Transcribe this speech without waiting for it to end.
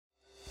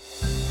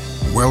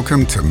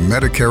Welcome to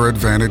Medicare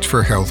Advantage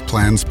for Health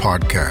Plans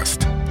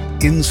podcast.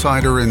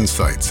 Insider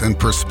insights and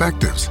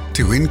perspectives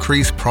to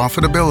increase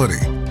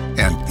profitability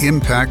and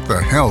impact the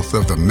health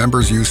of the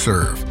members you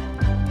serve.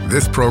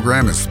 This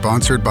program is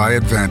sponsored by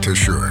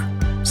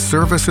Advantasure,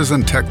 services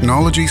and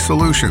technology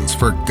solutions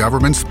for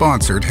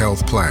government-sponsored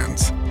health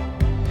plans.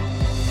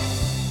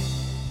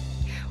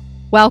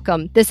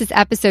 Welcome. This is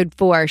episode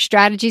 4,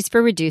 Strategies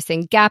for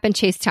Reducing Gap and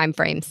Chase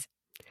Timeframes.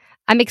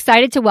 I'm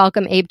excited to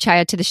welcome Abe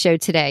Chaaya to the show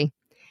today.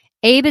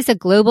 Abe is a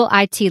global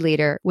IT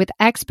leader with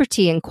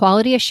expertise in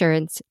quality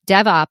assurance,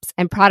 DevOps,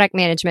 and product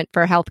management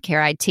for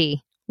healthcare IT.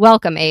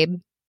 Welcome,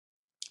 Abe.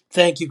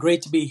 Thank you.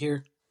 Great to be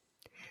here.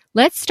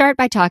 Let's start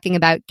by talking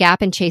about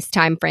gap and chase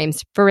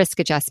timeframes for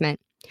risk adjustment.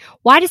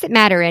 Why does it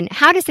matter, and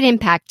how does it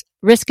impact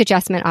risk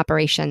adjustment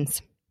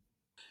operations?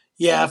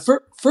 Yeah,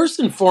 first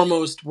and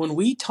foremost, when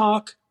we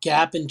talk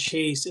gap and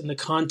chase in the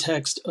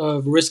context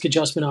of risk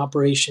adjustment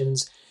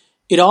operations,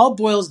 it all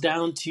boils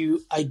down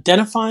to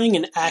identifying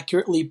and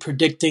accurately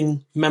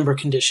predicting member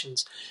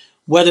conditions,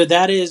 whether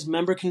that is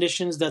member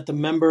conditions that the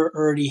member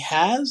already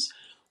has,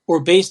 or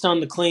based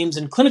on the claims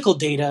and clinical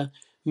data,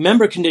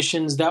 member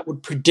conditions that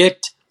would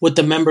predict what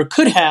the member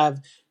could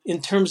have in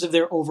terms of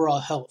their overall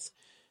health.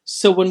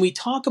 So when we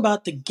talk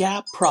about the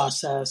gap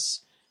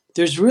process,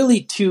 there's really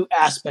two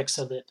aspects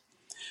of it.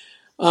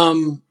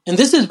 And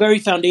this is very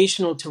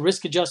foundational to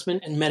risk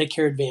adjustment and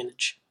Medicare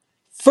Advantage.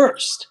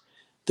 First,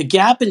 the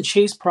gap and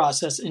chase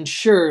process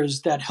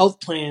ensures that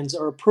health plans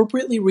are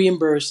appropriately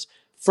reimbursed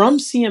from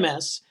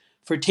CMS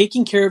for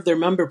taking care of their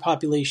member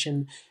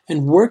population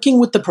and working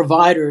with the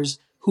providers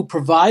who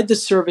provide the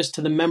service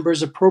to the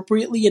members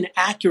appropriately and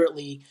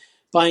accurately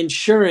by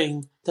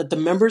ensuring that the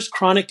members'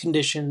 chronic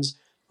conditions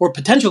or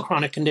potential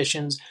chronic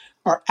conditions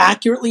are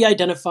accurately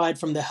identified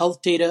from the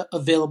health data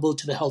available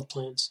to the health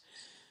plans.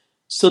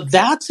 So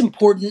that's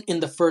important in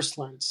the first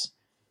lens,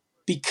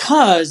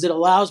 because it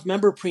allows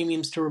member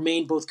premiums to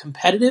remain both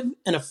competitive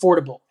and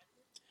affordable.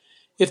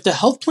 If the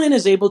health plan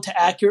is able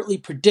to accurately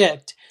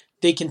predict,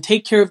 they can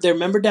take care of their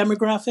member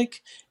demographic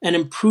and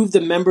improve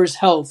the member's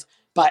health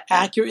by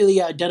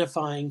accurately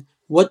identifying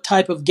what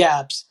type of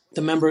gaps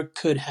the member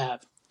could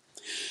have.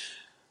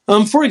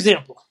 For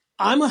example,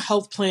 I'm a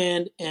health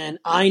plan and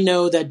I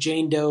know that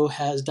Jane Doe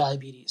has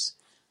diabetes.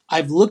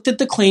 I've looked at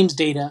the claims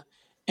data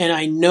and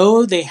I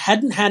know they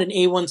hadn't had an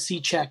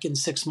A1C check in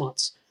 6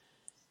 months.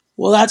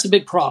 Well, that's a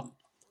big problem.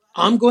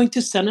 I'm going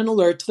to send an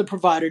alert to the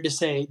provider to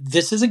say,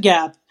 this is a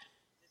gap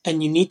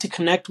and you need to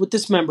connect with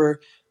this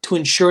member to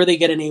ensure they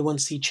get an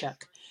A1C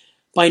check.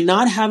 By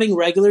not having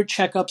regular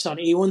checkups on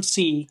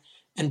A1C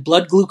and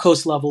blood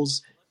glucose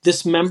levels,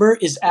 this member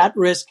is at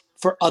risk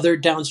for other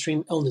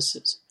downstream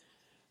illnesses.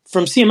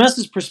 From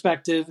CMS's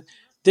perspective,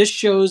 this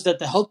shows that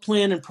the health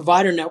plan and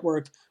provider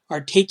network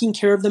are taking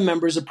care of the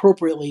members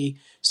appropriately,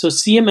 so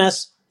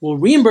CMS will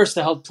reimburse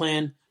the health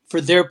plan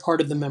for their part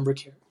of the member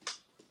care.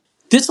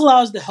 This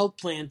allows the health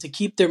plan to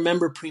keep their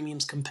member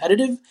premiums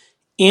competitive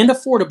and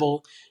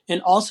affordable,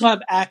 and also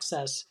have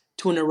access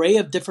to an array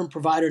of different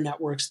provider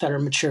networks that are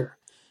mature.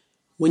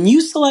 When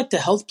you select a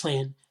health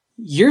plan,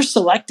 you're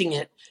selecting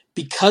it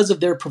because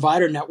of their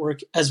provider network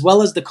as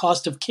well as the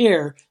cost of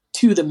care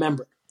to the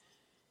member.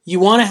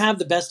 You want to have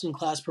the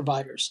best-in-class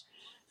providers.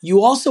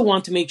 You also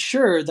want to make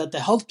sure that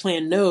the health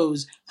plan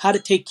knows how to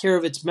take care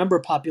of its member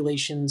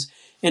populations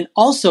and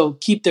also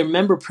keep their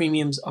member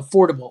premiums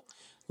affordable.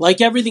 Like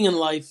everything in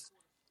life,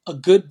 a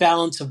good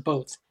balance of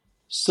both.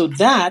 So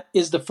that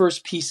is the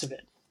first piece of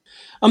it.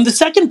 The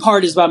second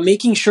part is about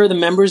making sure the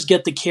members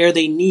get the care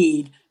they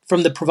need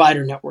from the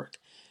provider network.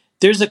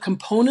 There's a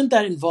component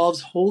that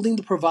involves holding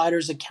the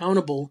providers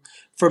accountable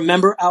for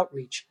member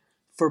outreach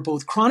for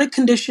both chronic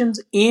conditions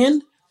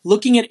and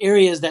looking at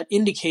areas that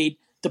indicate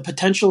the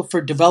potential for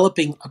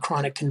developing a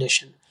chronic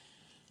condition.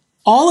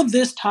 All of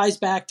this ties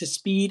back to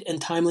speed and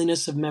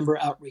timeliness of member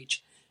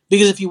outreach.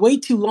 Because if you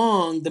wait too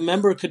long, the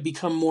member could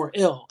become more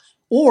ill.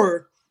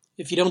 Or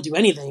if you don't do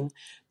anything,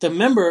 the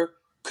member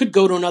could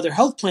go to another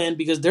health plan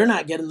because they're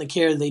not getting the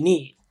care they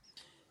need.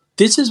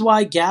 This is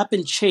why gap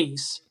and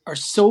chase are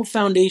so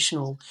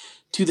foundational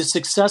to the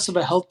success of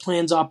a health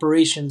plan's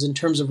operations in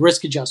terms of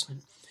risk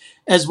adjustment,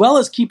 as well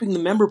as keeping the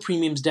member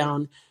premiums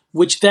down,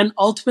 which then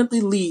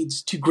ultimately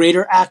leads to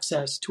greater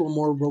access to a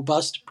more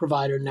robust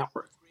provider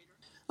network.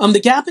 The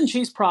gap and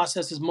chase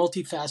process is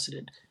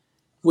multifaceted,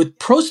 with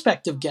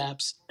prospective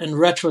gaps and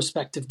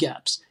retrospective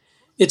gaps.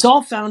 It's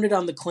all founded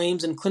on the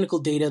claims and clinical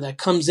data that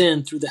comes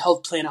in through the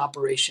health plan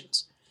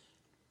operations.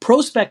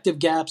 Prospective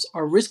gaps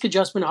are risk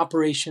adjustment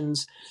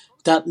operations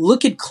that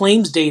look at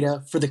claims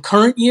data for the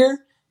current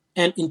year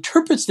and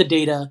interprets the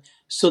data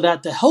so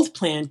that the health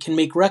plan can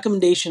make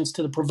recommendations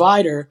to the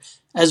provider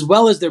as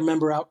well as their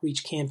member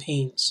outreach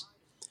campaigns.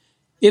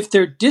 If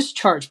they're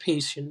discharged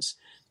patients,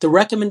 the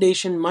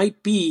recommendation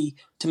might be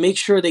to make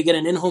sure they get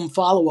an in-home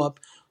follow-up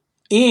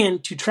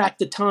and to track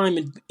the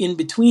time in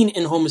between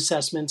in-home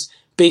assessments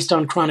based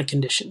on chronic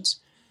conditions.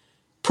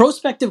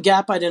 Prospective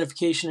gap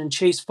identification and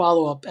chase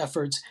follow-up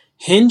efforts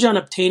hinge on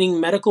obtaining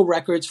medical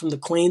records from the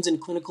claims and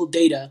clinical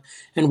data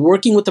and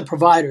working with the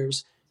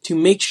providers to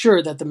make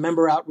sure that the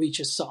member outreach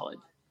is solid.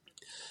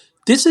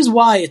 This is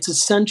why it's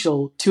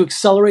essential to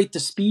accelerate the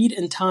speed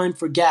and time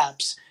for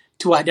gaps,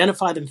 to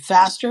identify them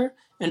faster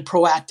and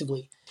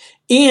proactively.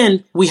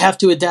 And we have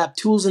to adapt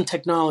tools and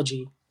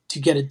technology to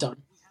get it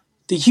done.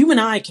 The human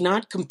eye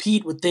cannot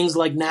compete with things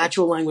like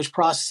natural language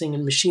processing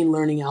and machine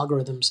learning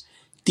algorithms.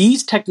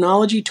 These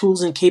technology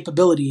tools and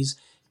capabilities,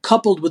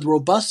 coupled with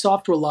robust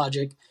software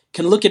logic,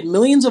 can look at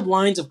millions of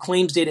lines of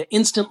claims data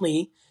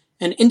instantly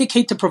and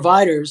indicate to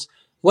providers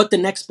what the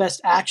next best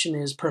action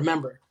is per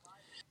member.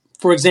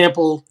 For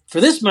example,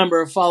 for this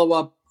member, follow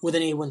up with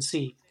an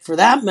A1C. For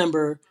that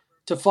member,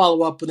 to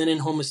follow up with an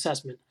in-home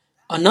assessment.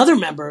 Another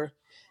member,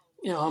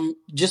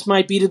 just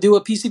might be to do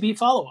a PCP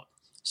follow-up.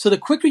 So the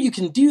quicker you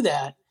can do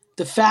that,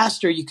 the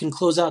faster you can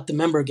close out the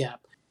member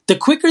gap. The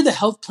quicker the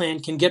health plan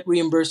can get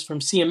reimbursed from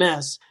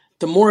CMS,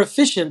 the more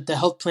efficient the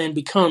health plan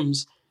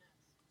becomes,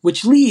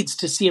 which leads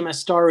to CMS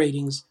star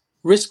ratings,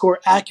 risk score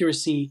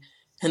accuracy,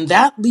 and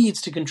that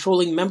leads to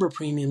controlling member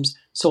premiums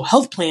so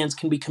health plans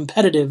can be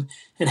competitive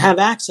and have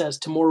access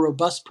to more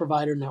robust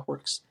provider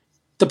networks.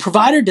 The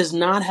provider does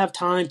not have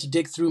time to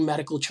dig through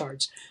medical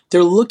charts.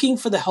 They're looking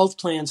for the health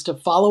plans to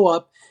follow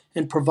up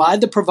and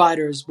provide the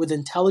providers with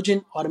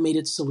intelligent,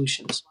 automated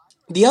solutions.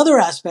 The other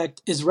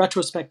aspect is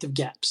retrospective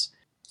gaps.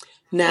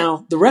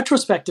 Now, the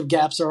retrospective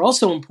gaps are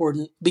also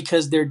important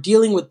because they're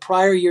dealing with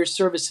prior year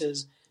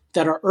services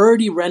that are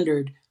already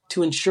rendered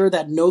to ensure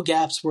that no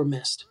gaps were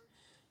missed.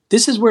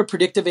 This is where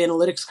predictive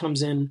analytics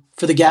comes in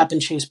for the Gap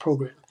and Chase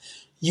program.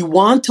 You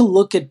want to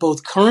look at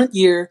both current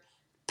year,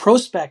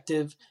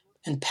 prospective,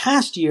 and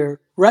past year,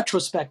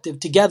 retrospective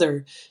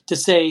together to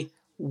say,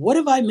 what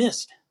have I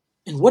missed?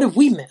 And what have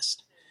we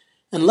missed?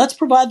 And let's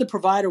provide the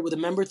provider with a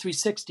Member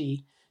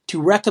 360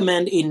 to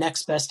recommend a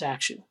next best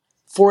action.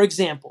 For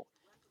example,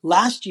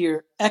 last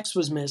year, X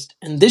was missed,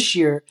 and this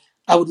year,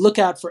 I would look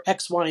out for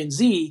X, Y, and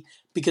Z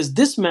because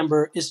this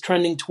member is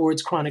trending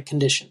towards chronic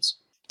conditions.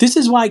 This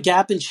is why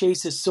Gap and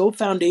Chase is so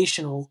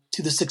foundational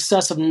to the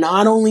success of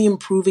not only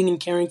improving and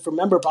caring for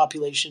member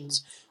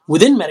populations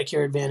within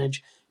Medicare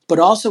Advantage, but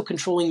also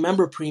controlling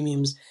member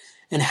premiums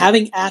and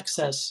having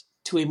access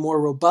to a more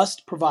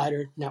robust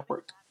provider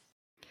network.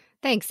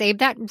 Thanks, Abe.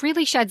 That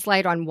really sheds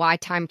light on why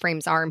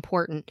timeframes are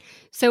important.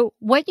 So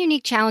what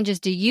unique challenges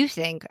do you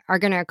think are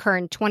going to occur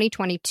in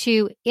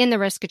 2022 in the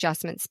risk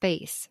adjustment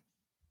space?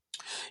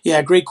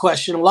 Yeah, great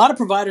question. A lot of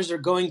providers are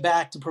going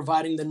back to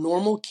providing the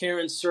normal care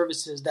and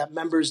services that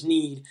members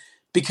need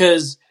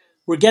because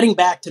we're getting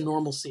back to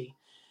normalcy.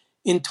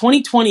 In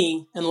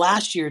 2020 and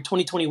last year,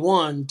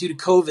 2021, due to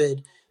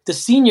COVID, the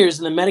seniors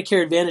in the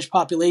Medicare Advantage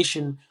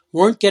population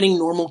weren't getting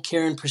normal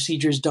care and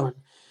procedures done.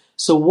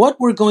 So what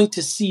we're going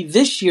to see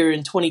this year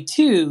in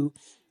 22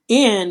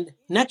 and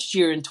next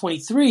year in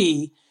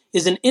 23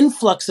 is an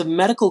influx of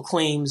medical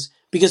claims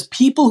because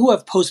people who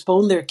have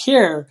postponed their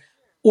care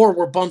or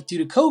were bumped due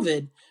to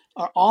COVID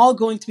are all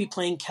going to be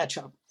playing catch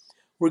up.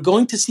 We're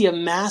going to see a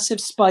massive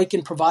spike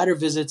in provider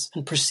visits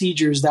and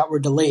procedures that were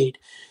delayed.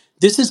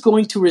 This is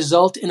going to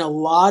result in a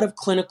lot of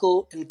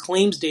clinical and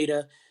claims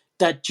data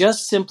that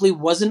just simply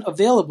wasn't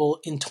available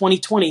in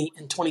 2020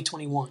 and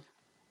 2021.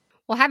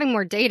 Well, having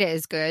more data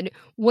is good.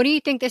 What do you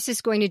think this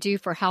is going to do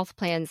for health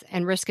plans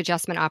and risk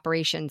adjustment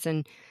operations?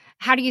 And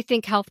how do you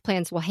think health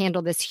plans will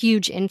handle this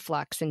huge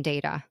influx in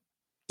data?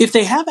 If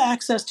they have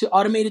access to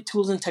automated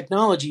tools and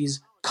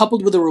technologies,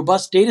 coupled with a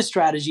robust data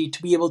strategy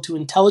to be able to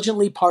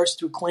intelligently parse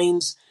through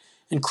claims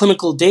and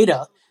clinical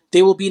data,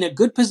 they will be in a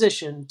good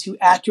position to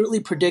accurately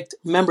predict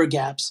member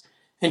gaps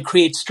and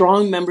create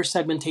strong member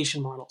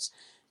segmentation models.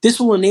 This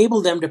will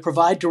enable them to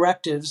provide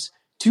directives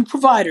to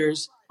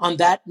providers on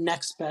that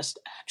next best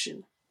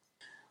action.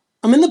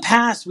 In the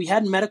past, we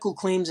had medical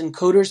claims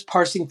encoders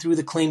parsing through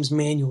the claims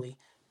manually,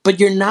 but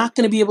you're not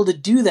going to be able to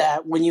do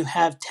that when you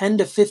have 10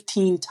 to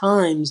 15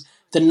 times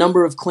the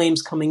number of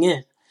claims coming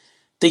in.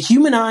 The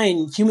human eye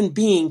and human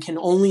being can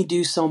only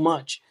do so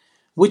much,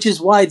 which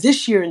is why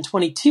this year in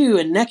 22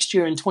 and next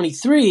year in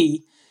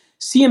 23,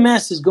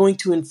 CMS is going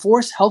to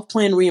enforce health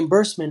plan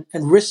reimbursement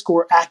and risk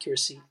score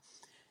accuracy.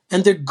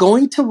 And they're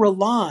going to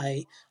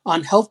rely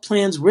on health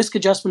plans' risk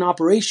adjustment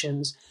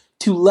operations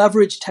to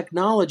leverage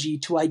technology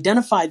to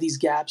identify these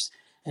gaps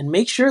and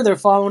make sure they're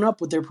following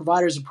up with their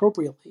providers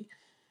appropriately.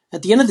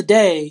 At the end of the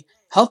day,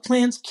 health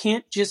plans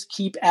can't just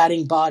keep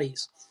adding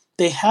bodies.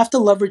 They have to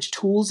leverage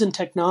tools and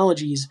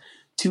technologies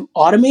to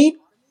automate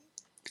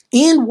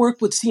and work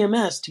with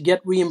CMS to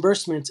get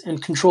reimbursements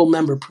and control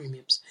member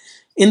premiums.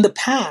 In the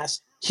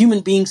past,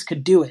 human beings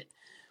could do it.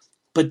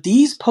 But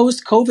these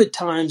post-COVID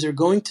times are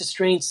going to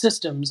strain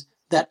systems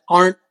that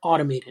aren't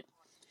automated.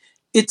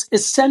 It's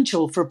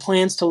essential for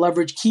plans to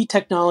leverage key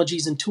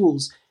technologies and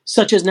tools,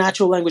 such as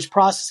natural language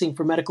processing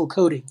for medical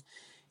coding.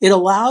 It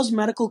allows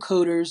medical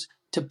coders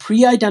to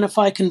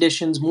pre-identify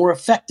conditions more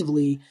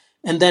effectively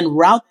and then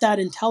route that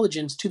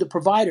intelligence to the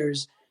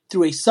providers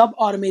through a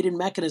sub-automated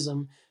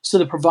mechanism so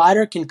the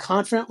provider can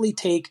confidently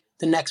take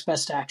the next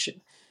best action.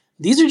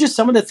 These are just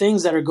some of the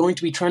things that are going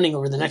to be trending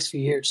over the next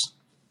few years.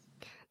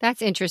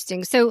 That's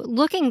interesting. So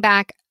looking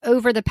back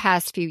over the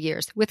past few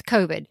years with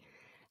COVID,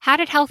 How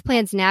did health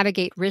plans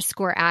navigate risk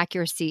score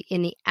accuracy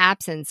in the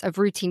absence of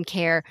routine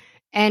care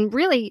and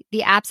really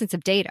the absence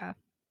of data?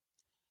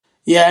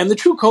 Yeah, in the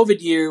true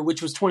COVID year,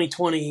 which was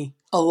 2020,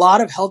 a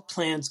lot of health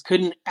plans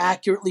couldn't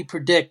accurately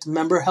predict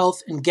member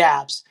health and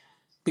gaps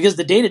because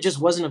the data just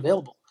wasn't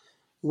available.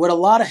 What a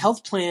lot of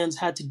health plans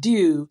had to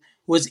do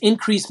was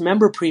increase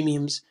member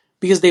premiums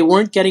because they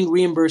weren't getting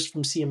reimbursed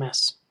from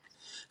CMS.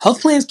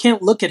 Health plans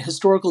can't look at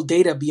historical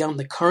data beyond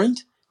the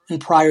current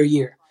and prior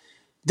year.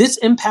 This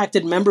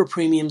impacted member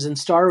premiums and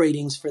star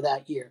ratings for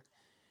that year.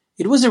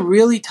 It was a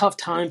really tough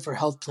time for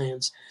health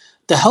plans.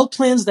 The health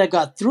plans that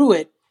got through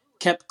it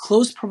kept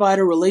close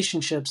provider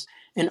relationships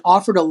and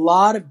offered a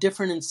lot of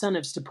different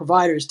incentives to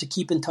providers to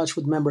keep in touch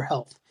with member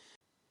health.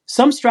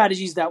 Some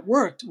strategies that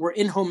worked were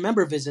in-home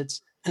member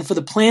visits, and for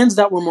the plans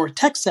that were more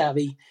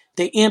tech-savvy,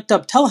 they amped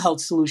up telehealth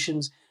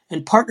solutions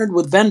and partnered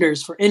with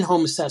vendors for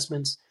in-home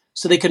assessments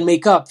so they could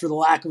make up for the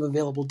lack of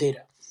available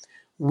data.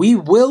 We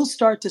will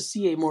start to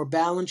see a more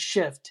balanced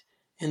shift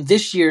in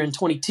this year in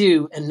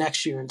 22 and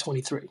next year in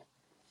 23.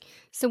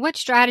 So what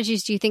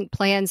strategies do you think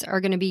plans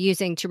are going to be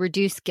using to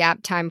reduce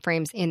gap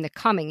timeframes in the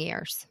coming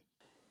years?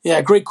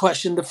 Yeah, great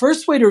question. The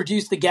first way to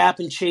reduce the gap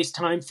and chase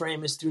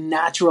timeframe is through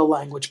natural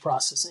language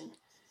processing.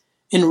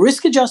 In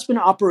risk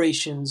adjustment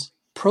operations,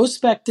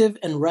 prospective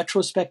and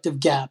retrospective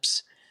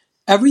gaps,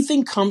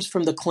 everything comes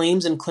from the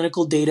claims and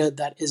clinical data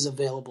that is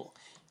available.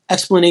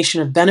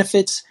 Explanation of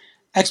benefits,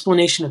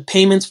 explanation of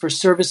payments for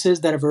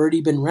services that have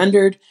already been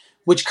rendered,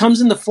 which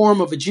comes in the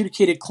form of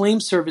adjudicated claim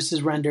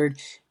services rendered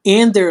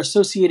and their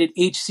associated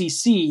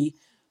HCC,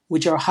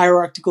 which are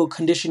hierarchical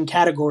condition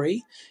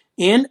category,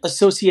 and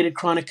associated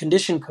chronic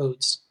condition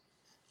codes.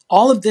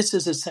 All of this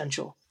is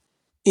essential.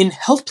 In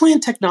health plan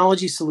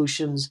technology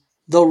solutions,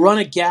 they'll run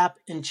a gap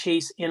and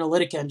chase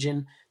analytic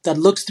engine that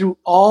looks through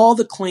all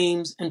the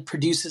claims and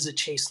produces a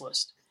chase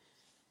list.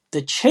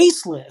 The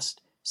chase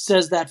list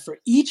says that for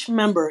each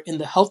member in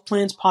the health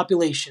plan's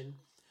population,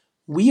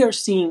 we are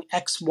seeing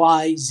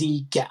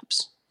XYZ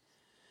gaps.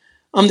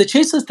 The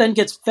chase list then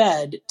gets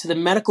fed to the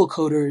medical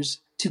coders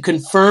to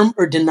confirm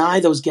or deny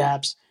those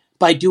gaps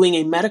by doing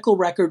a medical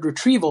record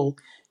retrieval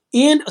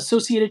and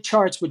associated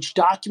charts which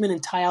document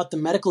and tie out the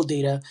medical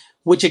data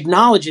which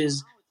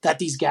acknowledges that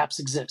these gaps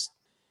exist.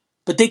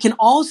 But they can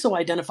also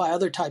identify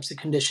other types of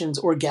conditions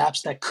or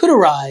gaps that could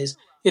arise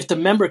if the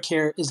member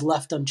care is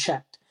left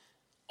unchecked.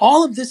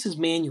 All of this is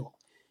manual.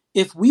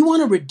 If we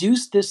want to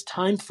reduce this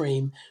time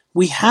frame,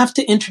 we have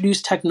to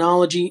introduce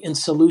technology and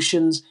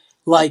solutions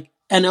like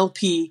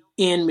NLP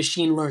and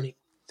machine learning.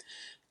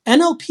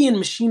 NLP and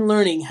machine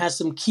learning has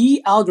some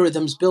key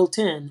algorithms built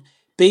in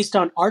based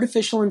on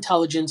artificial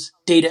intelligence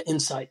data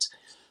insights.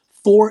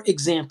 For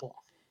example,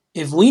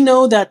 if we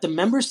know that the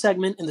member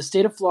segment in the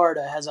state of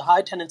Florida has a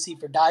high tendency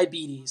for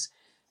diabetes,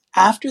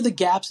 after the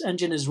GAPS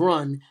engine is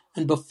run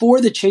and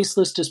before the chase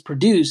list is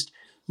produced,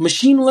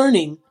 machine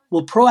learning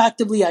will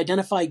proactively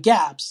identify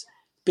gaps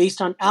based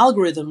on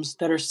algorithms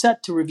that are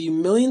set to review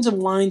millions of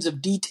lines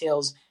of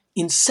details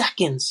in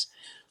seconds,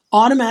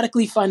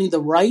 automatically finding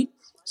the right,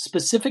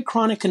 specific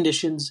chronic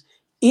conditions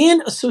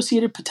and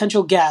associated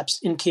potential gaps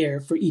in care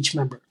for each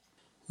member.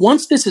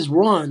 Once this is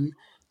run,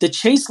 the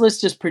chase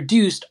list is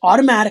produced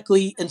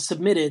automatically and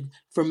submitted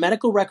for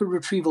medical record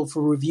retrieval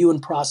for review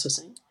and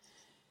processing.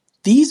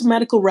 These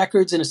medical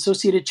records and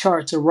associated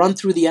charts are run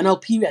through the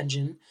NLP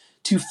engine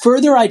to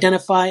further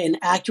identify and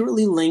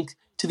accurately link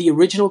to the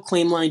original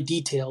claim line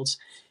details,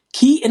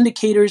 key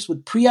indicators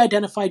with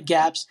pre-identified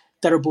gaps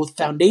that are both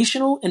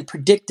foundational and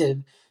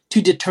predictive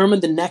to determine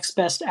the next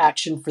best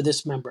action for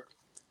this member.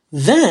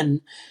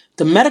 Then,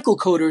 the medical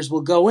coders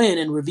will go in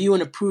and review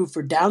and approve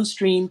for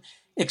downstream,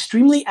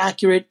 extremely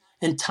accurate,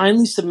 and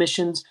timely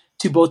submissions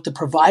to both the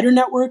provider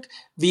network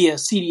via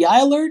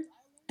CDI alert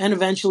and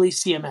eventually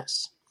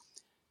CMS.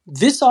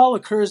 This all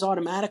occurs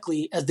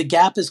automatically as the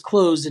gap is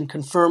closed and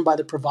confirmed by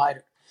the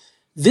provider.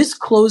 This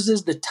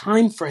closes the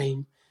time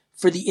frame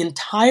for the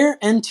entire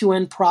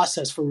end-to-end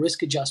process for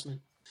risk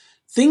adjustment.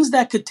 Things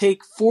that could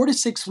take 4 to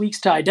 6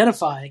 weeks to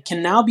identify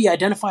can now be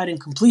identified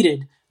and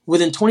completed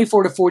within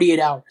 24 to 48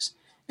 hours.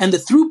 And the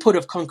throughput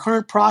of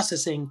concurrent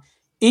processing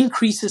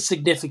increases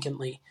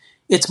significantly.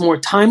 It's more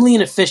timely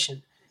and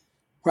efficient.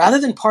 Rather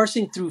than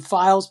parsing through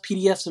files,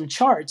 PDFs, and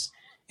charts,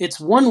 it's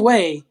one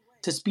way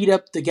to speed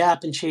up the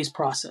gap and chase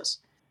process.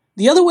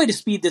 The other way to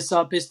speed this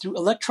up is through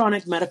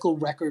electronic medical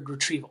record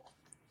retrieval.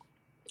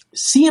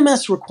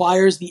 CMS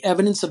requires the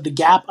evidence of the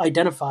gap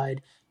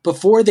identified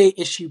before they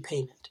issue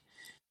payment.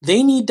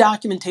 They need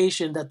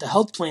documentation that the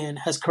health plan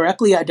has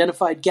correctly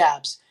identified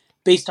gaps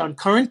based on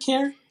current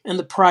care and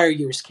the prior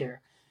year's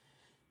care.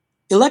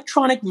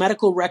 Electronic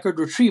medical record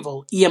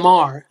retrieval,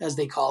 EMR as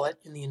they call it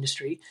in the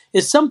industry,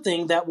 is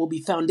something that will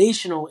be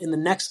foundational in the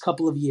next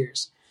couple of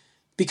years.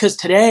 Because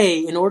today,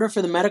 in order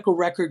for the medical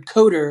record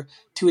coder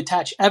to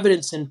attach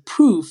evidence and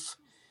proof,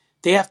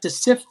 they have to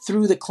sift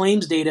through the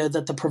claims data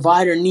that the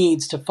provider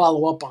needs to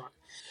follow up on.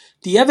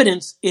 The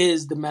evidence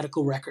is the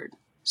medical record.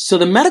 So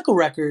the medical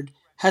record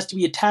has to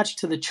be attached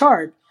to the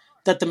chart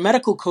that the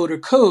medical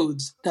coder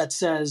codes that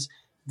says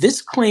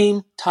This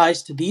claim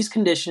ties to these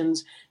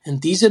conditions,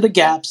 and these are the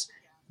gaps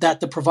that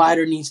the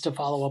provider needs to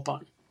follow up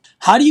on.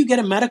 How do you get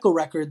a medical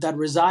record that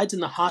resides in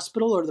the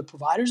hospital or the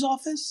provider's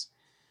office?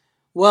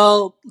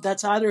 Well,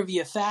 that's either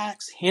via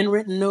fax,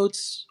 handwritten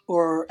notes,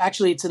 or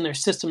actually it's in their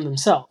system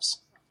themselves.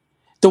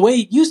 The way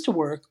it used to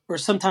work, or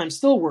sometimes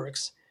still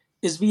works,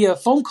 is via a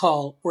phone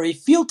call where a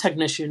field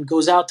technician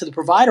goes out to the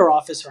provider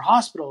office or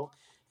hospital,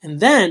 and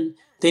then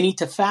they need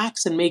to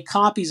fax and make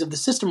copies of the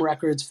system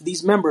records for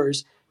these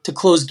members to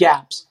close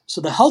gaps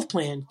so the health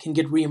plan can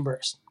get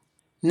reimbursed.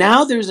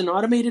 Now there's an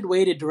automated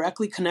way to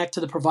directly connect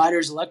to the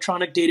provider's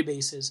electronic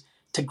databases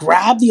to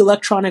grab the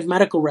electronic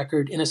medical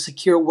record in a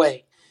secure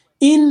way,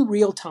 in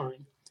real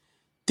time.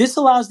 This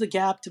allows the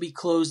gap to be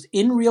closed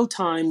in real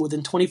time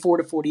within 24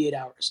 to 48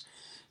 hours.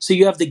 So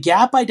you have the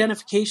gap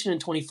identification in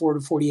 24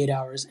 to 48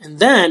 hours, and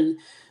then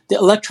the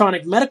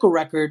electronic medical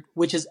record,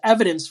 which is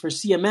evidence for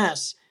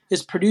CMS,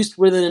 is produced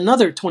within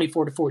another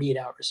 24 to 48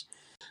 hours.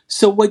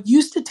 So what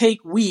used to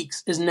take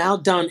weeks is now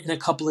done in a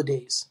couple of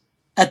days.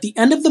 At the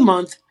end of the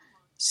month,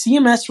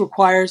 CMS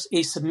requires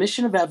a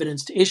submission of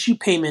evidence to issue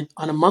payment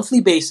on a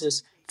monthly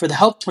basis for the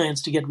health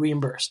plans to get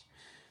reimbursed.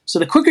 So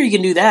the quicker you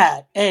can do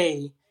that,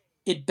 A,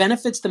 it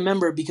benefits the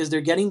member because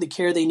they're getting the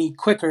care they need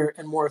quicker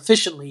and more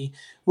efficiently,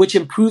 which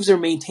improves or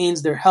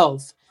maintains their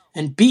health.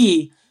 And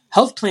B,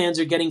 health plans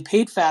are getting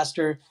paid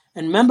faster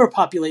and member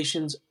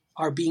populations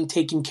are being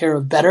taken care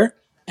of better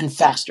and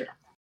faster.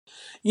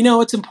 You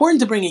know, it's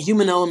important to bring a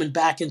human element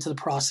back into the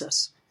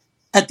process.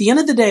 At the end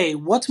of the day,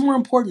 what's more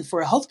important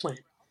for a health plan?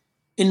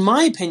 In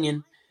my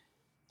opinion,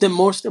 the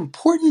most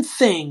important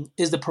thing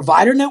is the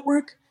provider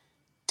network,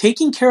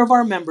 taking care of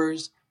our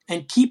members,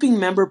 and keeping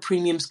member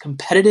premiums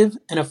competitive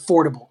and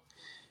affordable.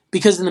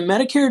 Because in the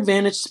Medicare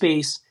Advantage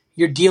space,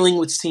 you're dealing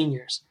with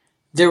seniors.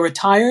 They're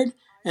retired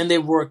and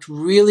they've worked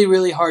really,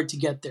 really hard to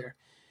get there.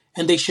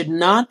 And they should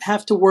not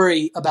have to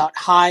worry about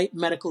high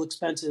medical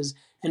expenses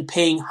and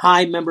paying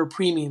high member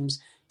premiums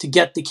to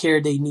get the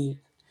care they need.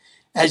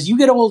 As you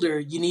get older,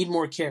 you need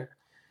more care.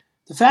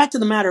 The fact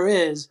of the matter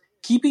is,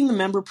 keeping the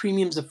member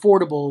premiums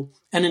affordable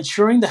and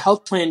ensuring the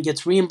health plan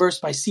gets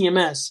reimbursed by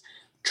CMS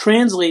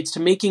translates to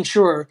making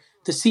sure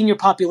the senior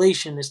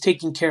population is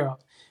taken care of.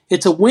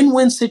 It's a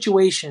win-win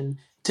situation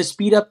to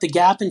speed up the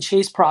gap and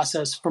chase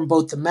process from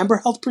both the member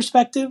health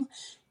perspective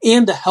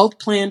and the health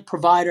plan,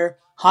 provider,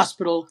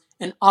 hospital,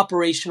 and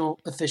operational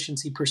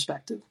efficiency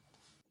perspective.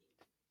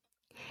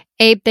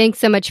 Abe, thanks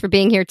so much for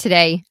being here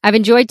today. I've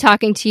enjoyed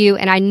talking to you,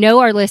 and I know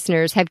our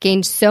listeners have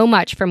gained so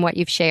much from what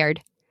you've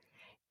shared.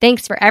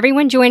 Thanks for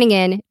everyone joining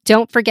in.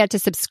 Don't forget to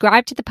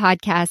subscribe to the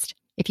podcast.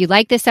 If you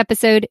like this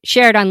episode,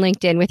 share it on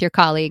LinkedIn with your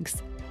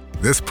colleagues.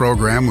 This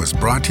program was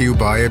brought to you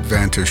by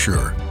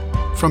Advantasure.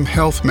 From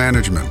health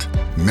management,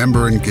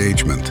 member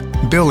engagement,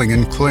 billing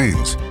and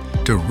claims,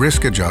 to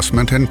risk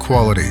adjustment and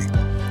quality,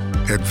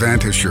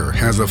 Advantasure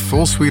has a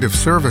full suite of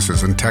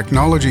services and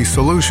technology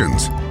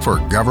solutions for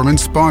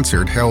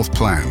government-sponsored health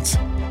plans.